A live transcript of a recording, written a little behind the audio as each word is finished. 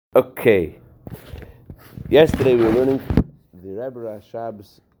Okay. Yesterday we were learning the Rebbe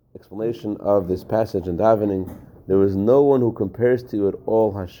Rashab's explanation of this passage in davening. There is no one who compares to you at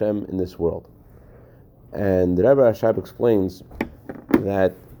all Hashem in this world. And the Rebbe Rashab explains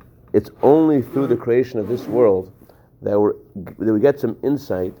that it's only through the creation of this world that we get some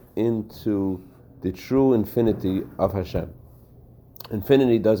insight into the true infinity of Hashem.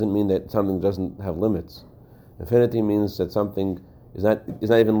 Infinity doesn't mean that something doesn't have limits. Infinity means that something is not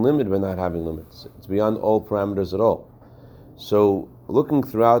even limited by not having limits. It's beyond all parameters at all. So looking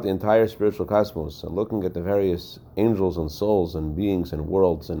throughout the entire spiritual cosmos and looking at the various angels and souls and beings and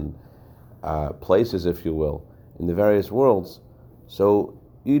worlds and places, if you will, in the various worlds, so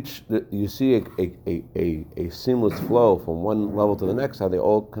you see a seamless flow from one level to the next, how they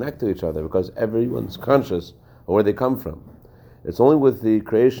all connect to each other because everyone's conscious of where they come from. It's only with the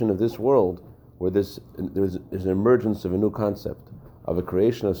creation of this world where there's an emergence of a new concept, of a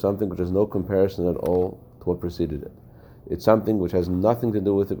creation of something which has no comparison at all to what preceded it. It's something which has nothing to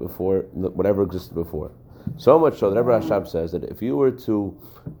do with it before, whatever existed before. So much so that Rebbe Rashab says that if you were to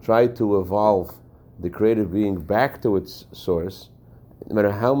try to evolve the creative being back to its source, no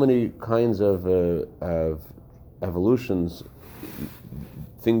matter how many kinds of evolutions,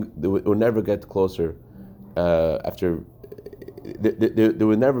 they would never get closer after. There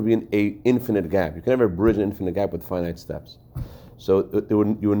would never be an infinite gap. You can never bridge an infinite gap with finite steps. So you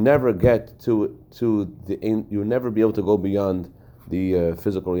would never get you would never be able to go beyond the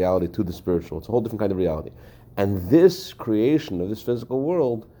physical reality to the spiritual. It's a whole different kind of reality. And this creation of this physical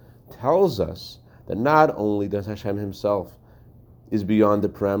world tells us that not only does Hashem Himself is beyond the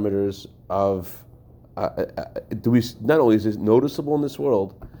parameters of not only is it noticeable in this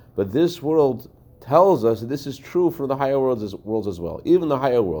world, but this world tells us that this is true for the higher worlds as well, even the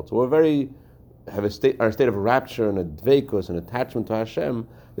higher worlds. So are a state of rapture and a dveikus and attachment to Hashem.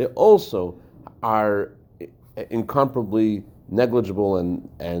 They also are incomparably negligible and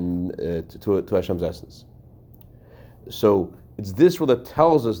to Hashem's essence. So it's this world that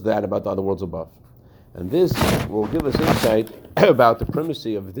tells us that about the other worlds above, and this will give us insight about the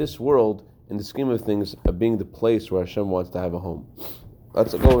primacy of this world in the scheme of things of being the place where Hashem wants to have a home.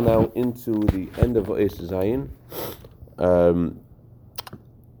 Let's go now into the end of Ois Zayin.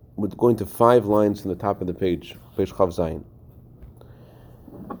 We're going to 5 lines from the top of the page Chav Zayin.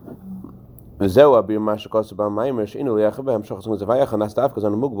 The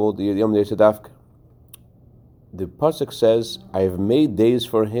pasuk says, "I have made days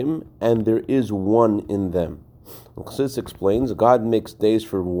for him, and there is one in them." Chassidus explains, God makes days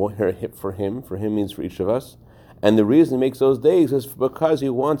for him. For him means for each of us. And the reason He makes those days is because He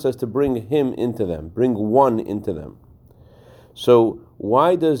wants us to bring Him into them, bring one into them. So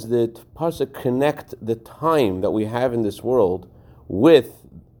why does the pasuk connect the time that we have in this world with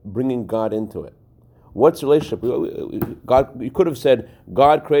bringing God into it? What's the relationship? God, you could have said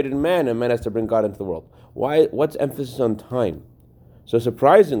God created man, and man has to bring God into the world. Why? What's emphasis on time? So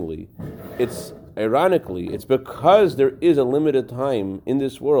surprisingly, ironically, it's because there is a limited time in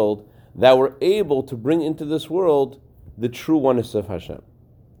this world that we're able to bring into this world the true oneness of Hashem.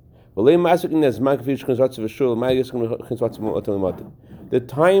 The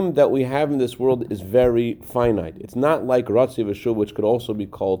time that we have in this world is very finite. It's not like Ratzi V'Shuv, which could also be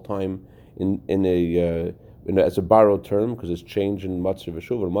called time as a borrowed term, because it's changed in Matzi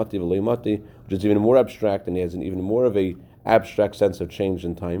V'Shuv or Mati V'Lei Mati, which is even more abstract, and he has an even more of a abstract sense of change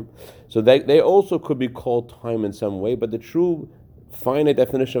in time. So they also could be called time in some way, but the true finite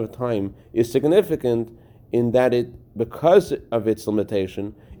definition of time is significant in that because of its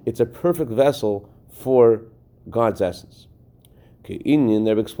limitation, it's a perfect vessel for God's essence. Okay, Inyan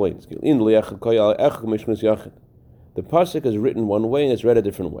there explains. The pasuk is written one way and it's read a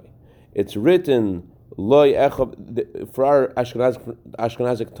different way. It's written loy echad. For our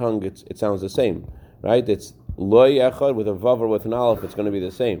Ashkenazic tongue, it sounds the same, right? It's loy echad with a vav or with an aleph. It's going to be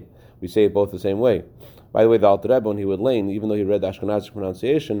the same. We say it both the same way. By the way, the Alter Rebbe, when he would learn, even though he read the Ashkenazic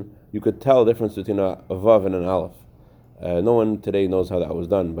pronunciation, you could tell the difference between a vav and an aleph. No one today knows how that was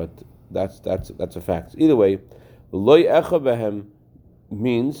done, but that's a fact. Either way, loy echa behem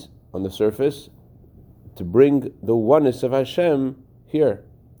means on the surface to bring the oneness of Hashem here.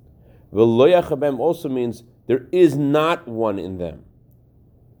 Loy echa behem also means there is not one in them.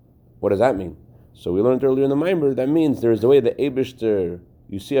 What does that mean? So we learned earlier in the Maimer that means there is the way the Eibishter.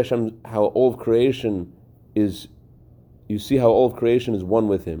 You see Hashem, how all of creation is. You see how all of creation is one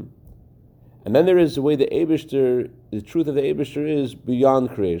with Him, and then there is the way the truth of the Eibishter is beyond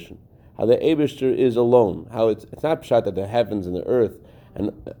creation. How the Eibishter is alone. How it's not pshat that the heavens and the earth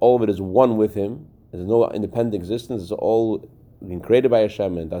and all of it is one with Him. There's no independent existence. It's all being created by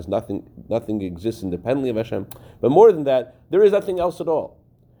Hashem and does nothing exists independently of Hashem. But more than that, there is nothing else at all.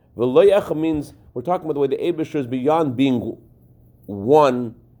 V'lo yecha means we're talking about the way the Eibusher is beyond being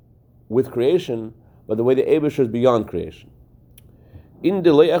one with creation, but the way the Eibusher is beyond creation. In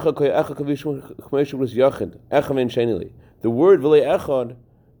the word v'lo echad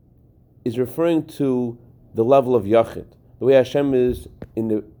is referring to the level of Yachid, the way Hashem is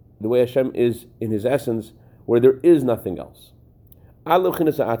the way Hashem is in His essence, where there is nothing else. The word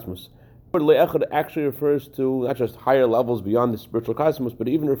le'echad actually refers to not just higher levels beyond the spiritual cosmos, but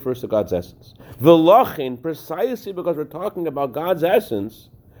it even refers to God's essence. V'lachin, precisely because we're talking about God's essence,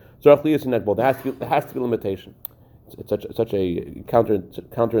 there has to be limitation. It's such a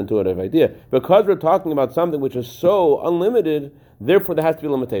counterintuitive idea. Because we're talking about something which is so unlimited, therefore there has to be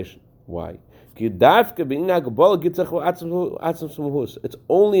limitation. Why? It's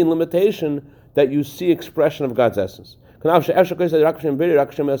only in limitation that you see expression of God's essence. Only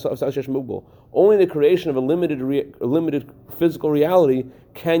the creation of a limited physical reality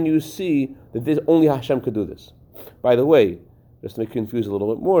can you see that only Hashem could do this. By the way, just to make you confused a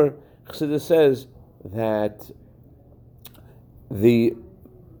little bit more, Chassidus says that the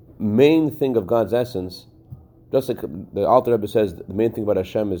main thing of God's essence, just like the Alter Rebbe says, the main thing about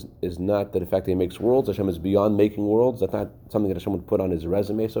Hashem is not that the fact that He makes worlds. Hashem is beyond making worlds. That's not something that Hashem would put on His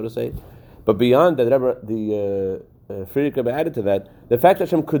resume, so to say. But beyond that, the Friedrich Rebbe added to that, the fact that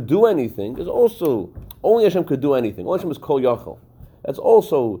Hashem could do anything is also, only Hashem could do anything. Only Hashem is Kol Yachol. That's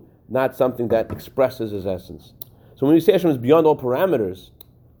also not something that expresses His essence. So when we say Hashem is beyond all parameters,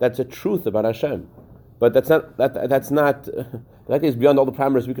 that's a truth about Hashem. But that's not that is beyond all the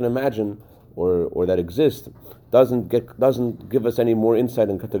parameters we can imagine or that exist. Doesn't give us any more insight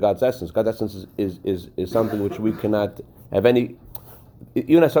into God's essence. God's essence is something which we cannot have any.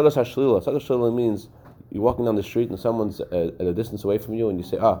 Even Asagas Hashlila. Asagas Hashlila means you're walking down the street and someone's at a distance away from you, and you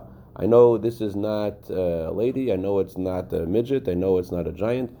say, I know this is not a lady. I know it's not a midget. I know it's not a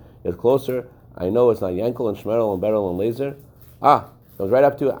giant. It's closer. I know it's not Yankel and Shmerel and Beryl and Laser. It was right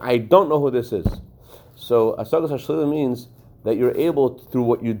up to you. I don't know who this is. So Asagas Hashlila means that you're able, through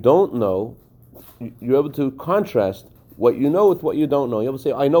what you don't know, you're able to contrast what you know with what you don't know. You're able to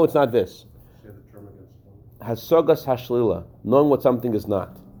say, I know it's not this. Hasagas Hashlila, knowing what something is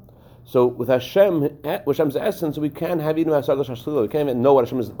not. So with Hashem's essence, we can't have even Hasagas Hashlila. We can't even know what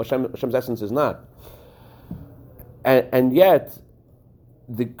Hashem's essence is not. And yet,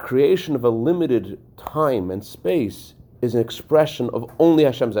 the creation of a limited time and space is an expression of only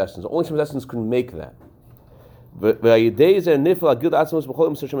Hashem's essence. Only Hashem's essence can make that. And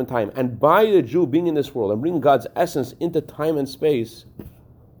by the Jew being in this world and bringing God's essence into time and space,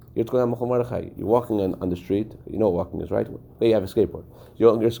 you're walking on the street. You know what walking is, right? You have a skateboard.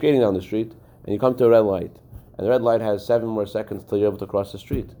 You're skating down the street, and you come to a red light. And the red light has 7 more seconds till you're able to cross the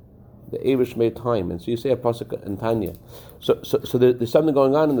street. The Eibush made time. And so you say a pasuk in Tanya. So there's something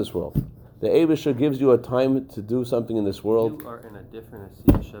going on in this world. The Eibush gives you a time to do something in this world. You are in a different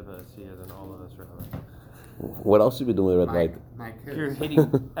Asiya than all of us, Rabbi. What else have you doing with red light? You're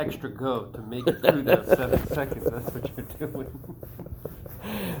hitting extra go to make it through those 7 seconds. That's what you're doing.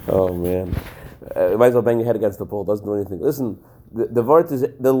 Oh man, you might as well bang your head against the pole. Doesn't do anything. Listen, the Vart is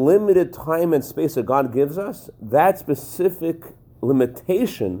the limited time and space that God gives us. That specific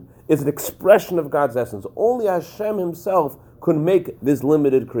limitation is an expression of God's essence. Only Hashem Himself could make this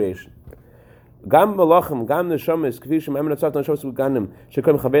limited creation. Gam malachim, gam neshamis, kvi shem emen atzat neshamis v'ganim,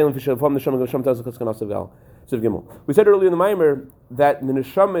 shekom chavelim v'shelfam neshamis v'shem tazak chatzkan asavel. We said earlier in the Maimer that the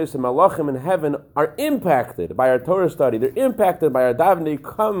neshamis and malachim in heaven are impacted by our Torah study. They're impacted by our daven. They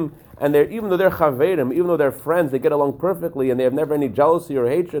come and even though they're chaverim, even though they're friends, they get along perfectly and they have never any jealousy or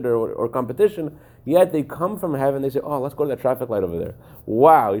hatred or competition. Yet they come from heaven. They say, let's go to that traffic light over there.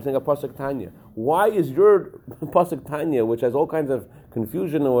 Wow, you're saying a pasuk Tanya. Why is your pasuk Tanya, which has all kinds of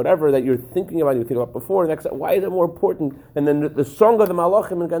confusion or whatever that you're thinking about, you think about before, why is it more important than the song of the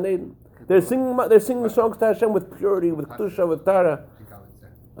Malachim in Gan Eden? They're singing the songs to Hashem with purity, with Kedusha, with Tara.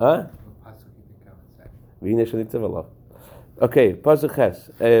 Huh? Okay, pasuk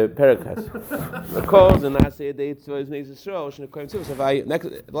Ches, Perek Ches. Calls and Asay Deit Tzvah Bnei Yisrael Shnekoyim Tzivos. Next,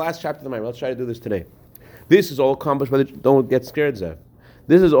 the last chapter of the Maimer. Let's try to do this today. This is all accomplished by the. Don't get scared, Zev.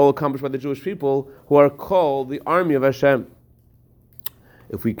 This is all accomplished by the Jewish people who are called the army of Hashem.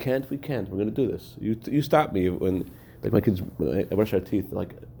 If we can't, we can't. We're going to do this. You stop me when, like my kids, I brush our teeth. They're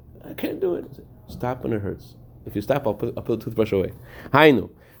like, I can't do it. Stop when it hurts. If you stop, I'll put the toothbrush away. Hainu.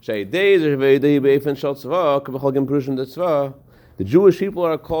 The Jewish people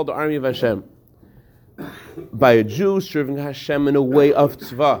are called the army of Hashem. By a Jew serving Hashem in a way of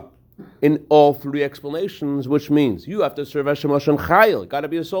tzva. in all three explanations, which means you have to serve Hashem Hashem Chayil. Got to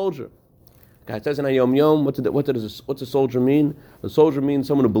be a soldier. God says in Hayom Yom, what's a soldier mean? A soldier means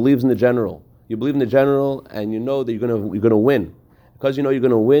someone who believes in the general. You believe in the general, and you know that you're gonna win. Because you know you're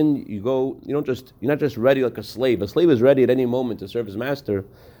gonna win, you're not just ready like a slave. A slave is ready at any moment to serve his master,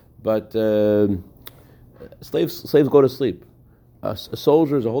 but slaves go to sleep. A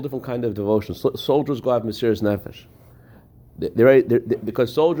soldier is a whole different kind of devotion. Soldiers go have Mesiras Nefesh.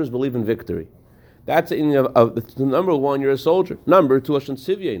 Because soldiers believe in victory. That's number one, you're a soldier. Number two, Hashem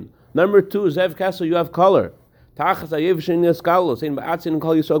Sivyein. Number two, Zev Kessel, you have color. Because soldiers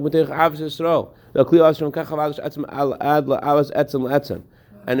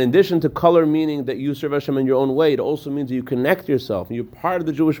and in addition to color meaning that you serve Hashem in your own way, it also means that you connect yourself and you're part of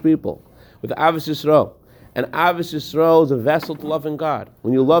the Jewish people with Avos Yisrael. And Avos Yisrael is a vessel to loving God.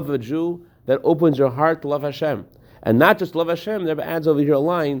 When you love a Jew, that opens your heart to love Hashem. And not just love Hashem, there adds over here a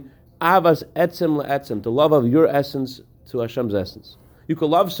line, Avas Etzem Le'etzem, to love of your essence to Hashem's essence. You can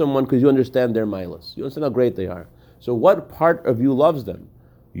love someone because you understand their milas. You understand how great they are. So what part of you loves them?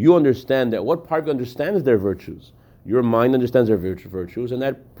 You understand that. What part of you understands their virtues? Your mind understands their virtues, and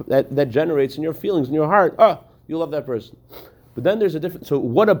that generates in your feelings, in your heart, you love that person. But then there's a difference. So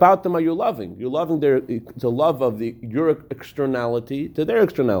what about them are you loving? You're loving it's a love of your externality to their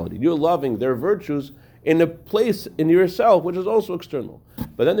externality. You're loving their virtues in a place in yourself which is also external.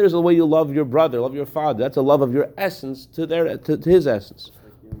 But then there's a way you love your brother, love your father. That's a love of your essence to his essence.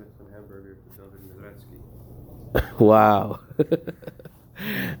 Wow. Did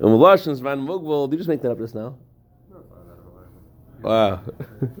you just make that up just now? Wow.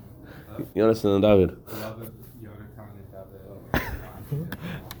 Jonathan and David.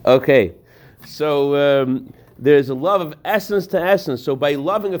 Okay. So there's a love of essence to essence. So by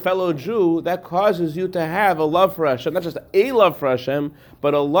loving a fellow Jew, that causes you to have a love for Hashem. Not just a love for Hashem,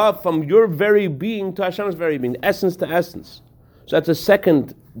 but a love from your very being to Hashem's very being. Essence to essence. So that's a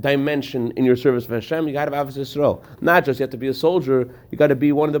second dimension in your service for Hashem. You got to have Avos Yisrael. Not just you have to be a soldier. You got to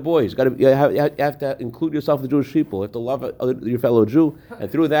be one of the boys. You have to include yourself with the Jewish people. You have to love your fellow Jew,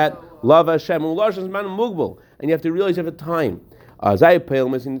 and through that, love Hashem. And you have to realize you have a time. And that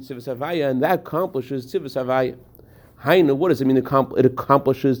accomplishes Tzivus Havaya. Hainu, what does it mean? It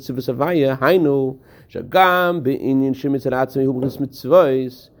accomplishes Tzivus Havaya. Hainu, shagam be'inyan shemitzaratzmi hu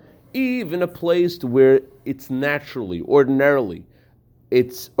b'chis even a place where it's naturally, ordinarily,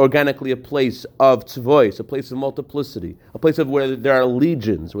 it's organically a place of tzvois, a place of multiplicity, a place of where there are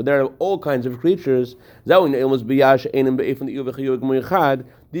legions, where there are all kinds of creatures. This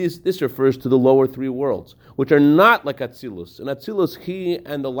refers to the lower three worlds, which are not like Atzilus. In Atzilus, he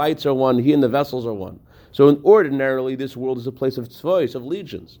and the lights are one, he and the vessels are one. So ordinarily, this world is a place of tzvois, of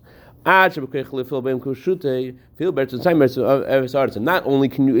legions. And not only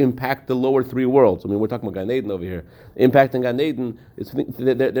can you impact the lower three worlds, I mean, we're talking about Gan Eden over here. Impacting Gan Eden,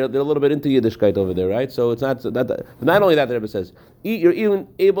 they're a little bit into Yiddishkeit over there, right? So it's not that. But not only that, the Rebbe says, you're even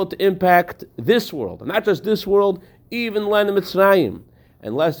able to impact this world, and not just this world, even land of Mitzrayim.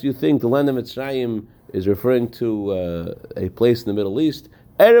 Unless you think the land of Mitzrayim is referring to a place in the Middle East,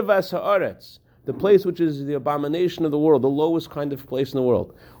 Erev HaSha'aretz, the place which is the abomination of the world, the lowest kind of place in the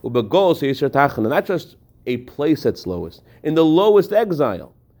world. And not just a place that's lowest, in the lowest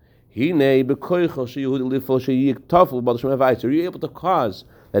exile. Are you able to cause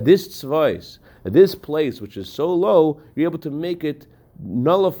that this tzvois, that this place which is so low, you're able to make it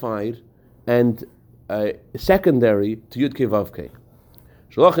nullified and secondary to Yud Kei Vav Kei.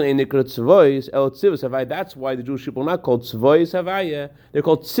 That's why the Jewish people are not called tzvois havaya, they're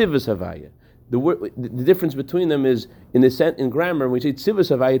called tzivus havaya. The difference between them is in grammar. When we say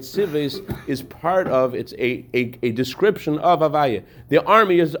tzivus havaya, tzivus is part of, it's a description of havaya. The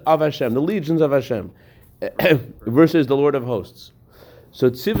army is of Hashem, the legions of Hashem, versus the Lord of hosts. So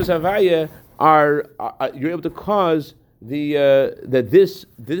tzivus havaya are you're able to cause that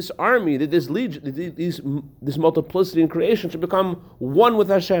this army, that this legion, this multiplicity in creation should become one with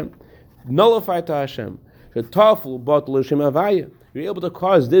Hashem, nullified to Hashem. You're able to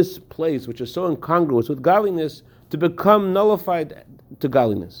cause this place, which is so incongruous with godliness, to become nullified to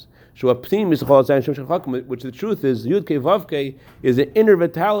godliness. Which the truth is, Yud Kei Vav Kei is the inner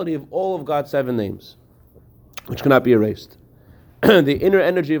vitality of all of God's 7 names, which cannot be erased. The inner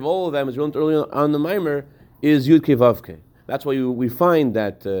energy of all of them, as we learned earlier on the Maimer, is Yud Kei Vav Kei. That's why we find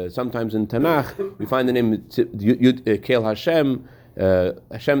that sometimes in Tanakh, we find the name Yud Kel Hashem.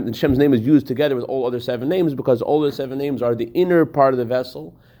 Hashem's name is used together with all other 7 names because all the 7 names are the inner part of the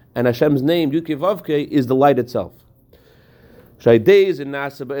vessel, and Hashem's name, Yud Kei Vav Kei, is the light itself. And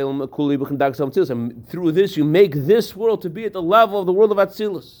through this, you make this world to be at the level of the world of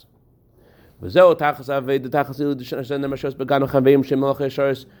Atzilus. And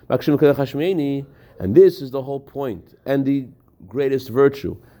this is the whole point and the greatest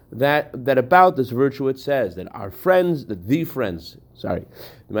virtue. That about this virtue it says that our friends, the neshamas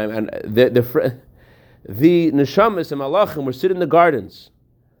and malachim were sitting in the gardens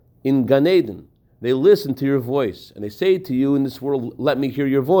in Gan Eden. They listen to your voice and they say to you in this world, let me hear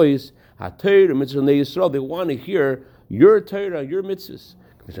your voice. They want to hear your Torah, your mitzvahs.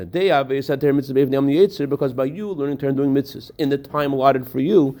 Because by you learning Torah and doing mitzvahs in the time allotted for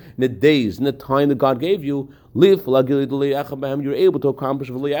you, in the days, in the time that God gave you, you're able to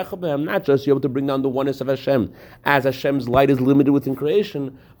accomplish not just you're able to bring down the oneness of Hashem, as Hashem's light is limited within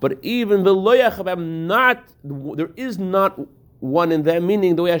creation, but even the there is not one in them,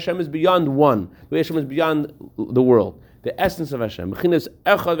 meaning the way Hashem is beyond one, the way Hashem is beyond the world, the essence of Hashem.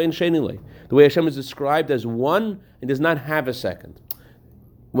 The way Hashem is described as one and does not have a second.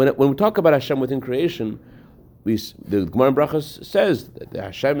 When we talk about Hashem within creation, the Gemara in Brachos says that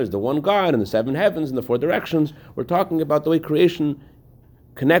Hashem is the one God in the seven heavens and the four directions. We're talking about the way creation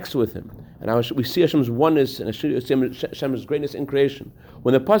connects with Him, and how we see Hashem's oneness and Hashem's greatness in creation.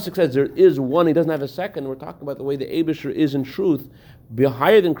 When the pasuk says there is one, He doesn't have a second, we're talking about the way the Eibusher is in truth, be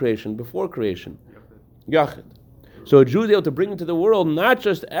higher than creation, before creation. Yachid. So a Jew is able to bring into the world not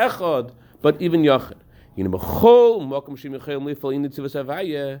just Echad, but even Yachid.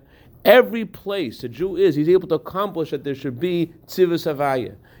 Every place a Jew is, he's able to accomplish that there should be tzivus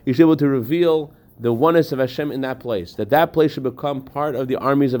havaya. He's able to reveal the oneness of Hashem in that place, that place should become part of the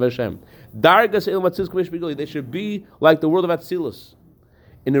armies of Hashem. They should be like the world of Atzilus,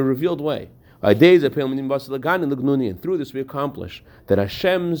 in a revealed way. And through this we accomplish that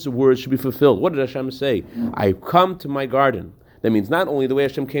Hashem's words should be fulfilled. What did Hashem say? I come to my garden. That means not only the way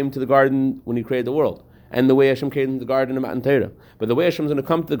Hashem came to the garden when He created the world, and the way Hashem came to the garden of Matan Torah, but the way Hashem is going to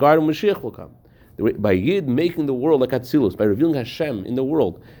come to the garden when Mashiach will come. By Yid making the world like Atzilus, by revealing Hashem in the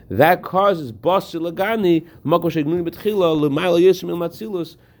world, that causes Basi Legani,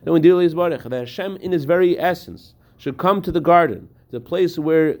 that Hashem in His very essence should come to the garden, the place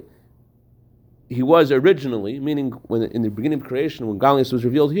where He was originally, meaning when in the beginning of creation, when Godliness was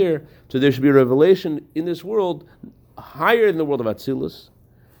revealed here, so there should be a revelation in this world higher than the world of Atzilus.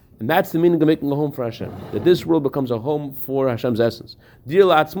 And that's the meaning of making a home for Hashem, that this world becomes a home for Hashem's essence.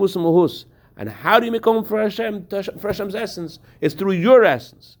 And how do you make a home for Hashem, for Hashem's essence? It's through your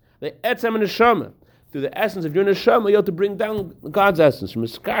essence. The etzem and neshama. Through the essence of your neshama, you have to bring down God's essence. From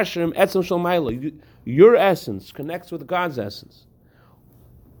Miskashem, etzem shalmaila. Your essence connects with God's essence.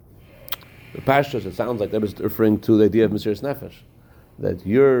 The pashtos, it sounds like that was referring to the idea of Mesiras Nefesh, that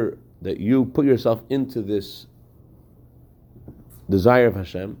you put yourself into this desire of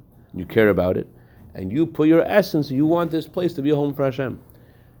Hashem, you care about it, and you put your essence, you want this place to be a home for Hashem.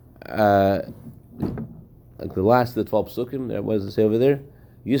 Like the last of the 12 psukim, what does it say over there?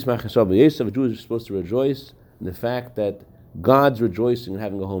 Yismach Yisrael b'Yosef, a Jew is supposed to rejoice in the fact that God's rejoicing in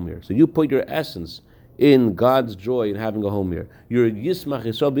having a home here. So you put your essence in God's joy in having a home here. You're Yismach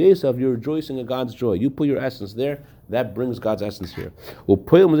Yisrael b'Yosef, you're rejoicing in God's joy. You put your essence there, that brings God's essence here.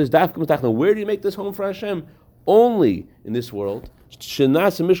 Where do you make this home for Hashem? Only in this world. This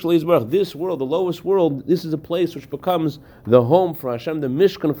world, the lowest world, this is a place which becomes the home for Hashem, the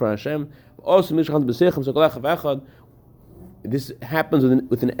Mishkan for Hashem. Also, this happens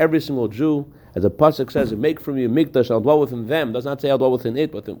within every single Jew. As the pasuk says, make from you mikdash, I'll dwell within them. It does not say I'll dwell within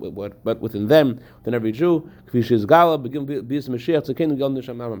it, but within them, within every Jew. As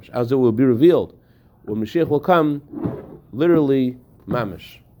it will be revealed when Mashiach will come, literally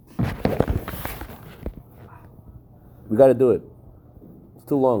mamish. We got to do it. It's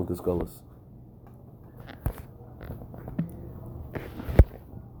too long, this Golos.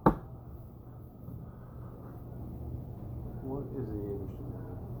 What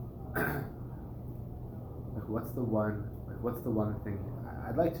is the What's the one thing?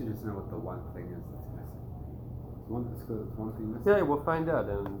 I'd like to just know what the one thing is that's missing. One thing missing? Yeah, we'll find out.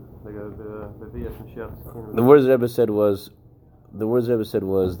 And the Vias Mashiach. The words the Rebbe said was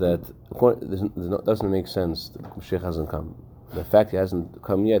that it doesn't make sense that Mashiach hasn't come. The fact he hasn't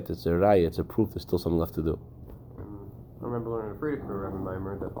come yet, it's a raya, it's a proof there's still something left to do. I remember learning a Friedrich Rebbe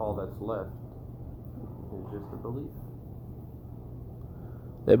Maimer that all that's left is just the belief.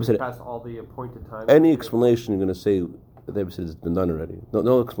 The Rebbe said, past all the appointed time. Any explanation you're going to say, the Rebbe said it's been done already.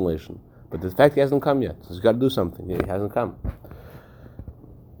 No explanation. But the fact he hasn't come yet, so he's got to do something. He hasn't come.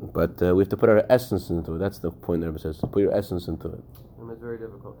 But we have to put our essence into it. That's the point the Rebbe says. Put your essence into it. And it's very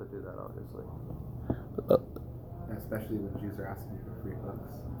difficult to do that, obviously. Especially when Jews are asking for free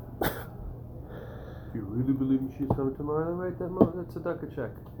books. Do you really believe she's coming tomorrow? Then write that tzedakah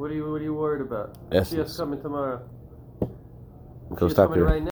check. What are you worried about? Yes. She's coming tomorrow. Go She's stop coming here. right now.